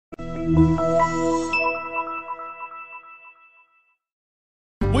We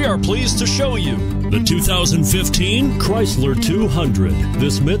are pleased to show you the 2015 Chrysler 200.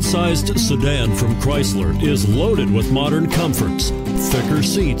 This mid-sized sedan from Chrysler is loaded with modern comforts. Thicker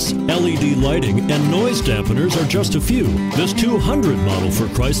seats, LED lighting, and noise dampeners are just a few. This 200 model for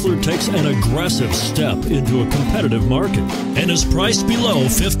Chrysler takes an aggressive step into a competitive market and is priced below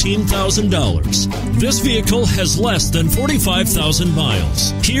 $15,000. This vehicle has less than 45,000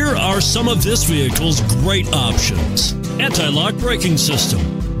 miles. Here are some of this vehicle's great options: anti-lock braking system,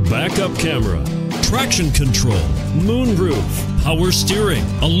 backup camera, traction control, moonroof, power steering,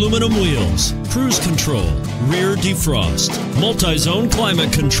 aluminum wheels, cruise control, rear defrost, multi-zone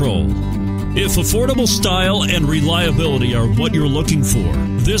climate control. If affordable style and reliability are what you're looking for,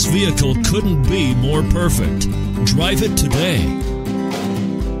 this vehicle couldn't be more perfect. Drive it today.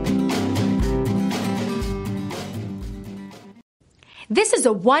 This is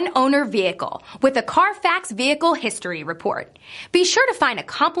a one-owner vehicle with a CARFAX Vehicle History Report. Be sure to find a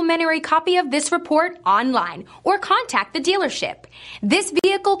complimentary copy of this report online or contact the dealership. This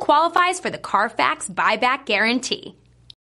vehicle qualifies for the CARFAX Buyback Guarantee.